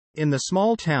In the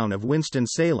small town of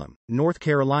Winston-Salem, North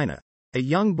Carolina, a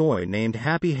young boy named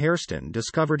Happy Hairston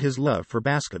discovered his love for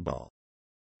basketball.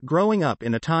 Growing up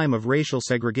in a time of racial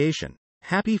segregation,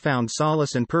 Happy found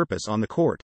solace and purpose on the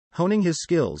court, honing his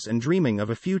skills and dreaming of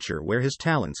a future where his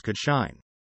talents could shine.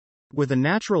 With a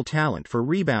natural talent for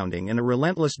rebounding and a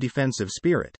relentless defensive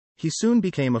spirit, he soon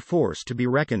became a force to be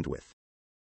reckoned with.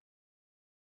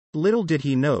 Little did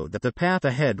he know that the path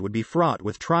ahead would be fraught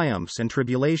with triumphs and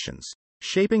tribulations,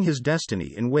 shaping his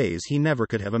destiny in ways he never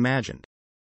could have imagined.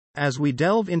 As we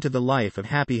delve into the life of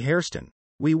Happy Hairston,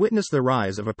 we witness the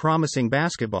rise of a promising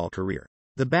basketball career,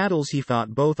 the battles he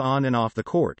fought both on and off the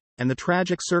court, and the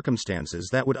tragic circumstances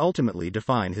that would ultimately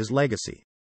define his legacy.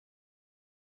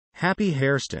 Happy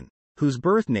Hairston, whose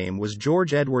birth name was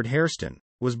George Edward Hairston,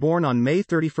 was born on May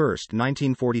 31,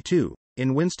 1942,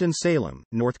 in Winston-Salem,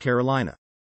 North Carolina.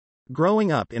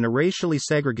 Growing up in a racially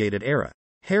segregated era,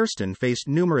 Hairston faced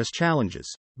numerous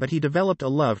challenges, but he developed a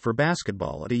love for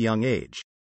basketball at a young age.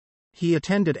 He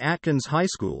attended Atkins High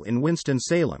School in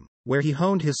Winston-Salem, where he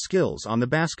honed his skills on the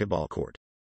basketball court.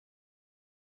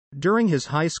 During his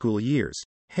high school years,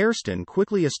 Hairston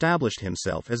quickly established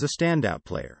himself as a standout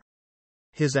player.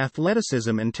 His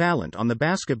athleticism and talent on the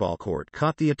basketball court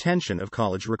caught the attention of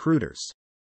college recruiters.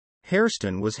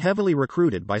 Hairston was heavily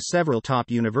recruited by several top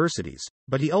universities,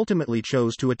 but he ultimately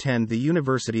chose to attend the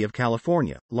University of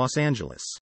California, Los Angeles.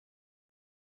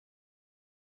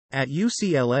 At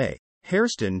UCLA,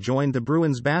 Hairston joined the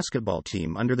Bruins basketball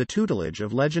team under the tutelage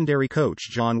of legendary coach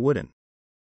John Wooden.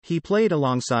 He played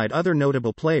alongside other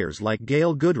notable players like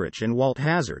Gail Goodrich and Walt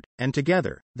Hazzard, and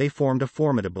together, they formed a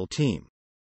formidable team.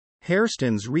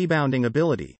 Hairston's rebounding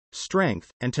ability, strength,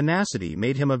 and tenacity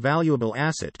made him a valuable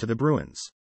asset to the Bruins.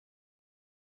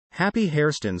 Happy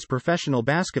Hairston's professional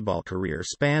basketball career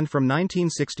spanned from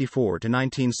 1964 to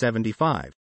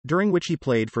 1975, during which he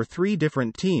played for 3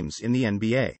 different teams in the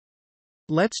NBA.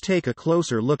 Let's take a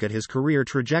closer look at his career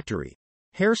trajectory.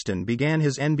 Hairston began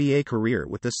his NBA career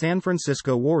with the San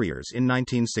Francisco Warriors in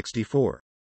 1964.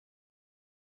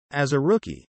 As a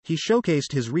rookie, he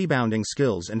showcased his rebounding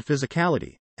skills and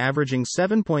physicality, averaging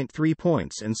 7.3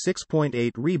 points and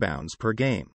 6.8 rebounds per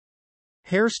game.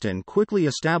 Hairston quickly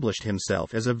established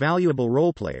himself as a valuable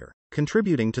role player,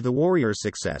 contributing to the Warriors'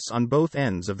 success on both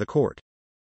ends of the court.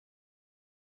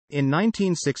 In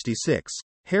 1966,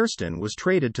 Hairston was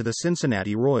traded to the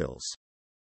Cincinnati Royals.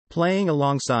 Playing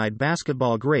alongside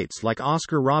basketball greats like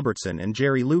Oscar Robertson and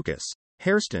Jerry Lucas,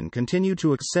 Hairston continued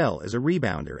to excel as a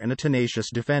rebounder and a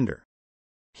tenacious defender.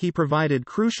 He provided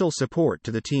crucial support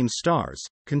to the team's stars,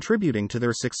 contributing to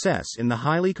their success in the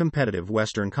highly competitive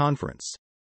Western Conference.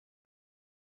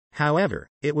 However,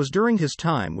 it was during his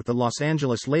time with the Los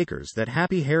Angeles Lakers that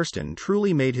Happy Hairston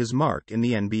truly made his mark in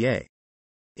the NBA.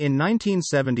 In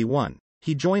 1971,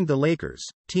 he joined the Lakers,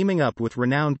 teaming up with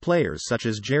renowned players such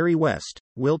as Jerry West,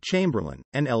 Wilt Chamberlain,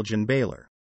 and Elgin Baylor.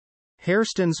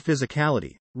 Hairston's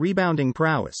physicality, rebounding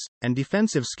prowess, and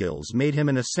defensive skills made him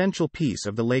an essential piece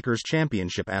of the Lakers'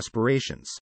 championship aspirations.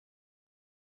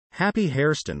 Happy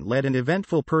Hairston led an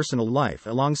eventful personal life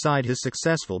alongside his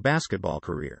successful basketball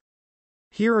career.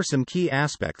 Here are some key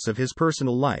aspects of his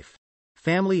personal life.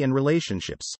 Family and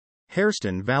relationships.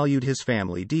 Hairston valued his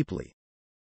family deeply.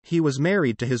 He was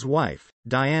married to his wife,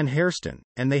 Diane Hairston,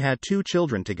 and they had 2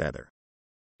 children together.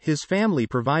 His family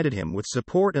provided him with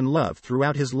support and love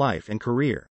throughout his life and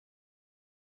career.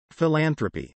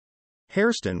 Philanthropy.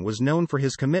 Hairston was known for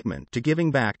his commitment to giving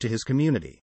back to his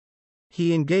community.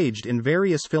 He engaged in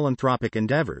various philanthropic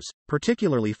endeavors,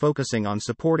 particularly focusing on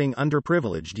supporting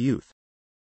underprivileged youth.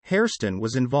 Hairston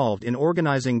was involved in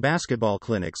organizing basketball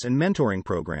clinics and mentoring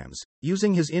programs,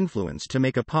 using his influence to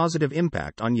make a positive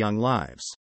impact on young lives.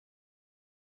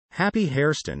 Happy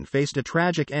Hairston faced a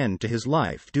tragic end to his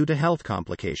life due to health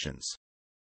complications.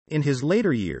 In his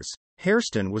later years,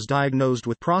 Hairston was diagnosed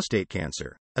with prostate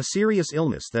cancer, a serious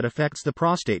illness that affects the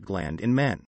prostate gland in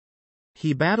men.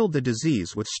 He battled the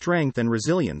disease with strength and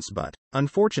resilience but,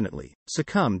 unfortunately,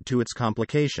 succumbed to its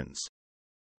complications.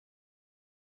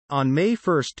 On May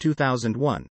 1,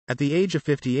 2001, at the age of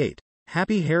 58,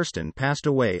 Happy Hairston passed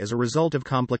away as a result of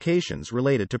complications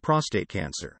related to prostate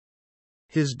cancer.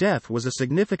 His death was a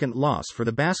significant loss for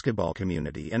the basketball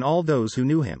community and all those who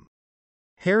knew him.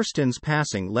 Hairston's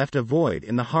passing left a void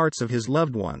in the hearts of his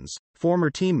loved ones, former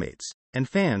teammates, and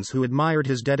fans who admired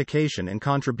his dedication and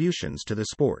contributions to the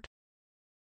sport.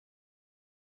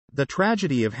 The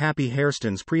tragedy of Happy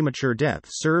Hairston's premature death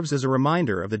serves as a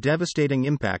reminder of the devastating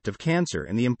impact of cancer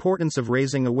and the importance of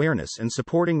raising awareness and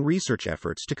supporting research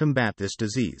efforts to combat this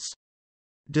disease.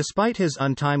 Despite his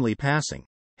untimely passing,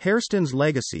 Hairston's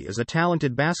legacy as a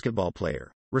talented basketball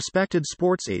player, respected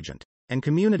sports agent, and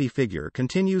community figure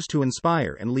continues to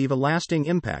inspire and leave a lasting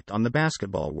impact on the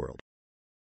basketball world.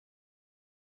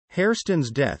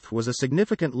 Hairston's death was a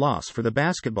significant loss for the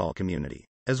basketball community,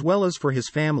 as well as for his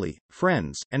family,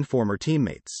 friends, and former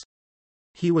teammates.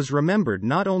 He was remembered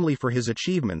not only for his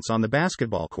achievements on the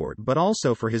basketball court but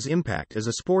also for his impact as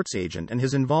a sports agent and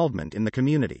his involvement in the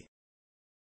community.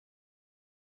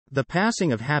 The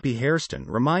passing of Happy Hairston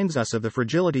reminds us of the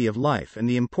fragility of life and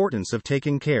the importance of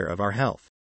taking care of our health.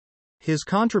 His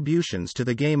contributions to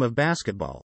the game of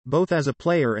basketball, both as a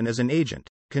player and as an agent,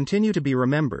 continue to be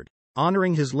remembered,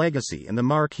 honoring his legacy and the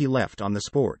mark he left on the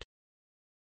sport.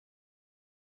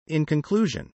 In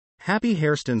conclusion, Happy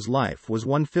Hairston's life was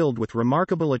one filled with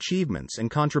remarkable achievements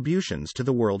and contributions to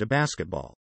the world of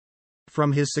basketball.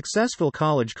 From his successful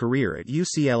college career at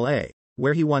UCLA,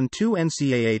 where he won 2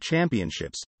 NCAA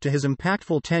championships, to his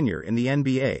impactful tenure in the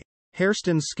NBA,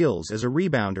 Hairston's skills as a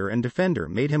rebounder and defender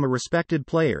made him a respected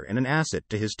player and an asset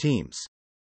to his teams.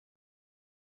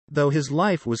 Though his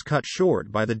life was cut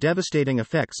short by the devastating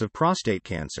effects of prostate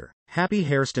cancer, Happy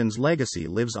Hairston's legacy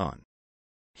lives on.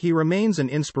 He remains an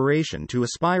inspiration to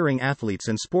aspiring athletes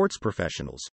and sports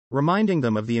professionals, reminding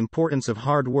them of the importance of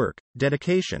hard work,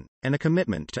 dedication, and a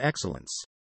commitment to excellence.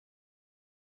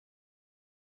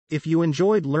 If you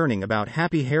enjoyed learning about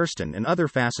Happy Hairston and other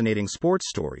fascinating sports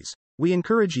stories, we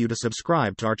encourage you to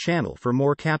subscribe to our channel for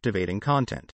more captivating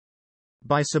content.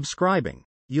 By subscribing,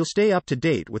 you'll stay up to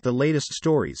date with the latest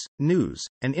stories, news,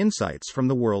 and insights from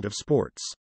the world of sports.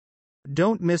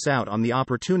 Don't miss out on the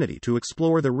opportunity to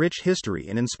explore the rich history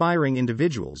and inspiring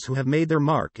individuals who have made their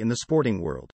mark in the sporting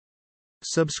world.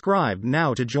 Subscribe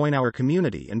now to join our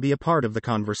community and be a part of the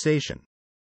conversation.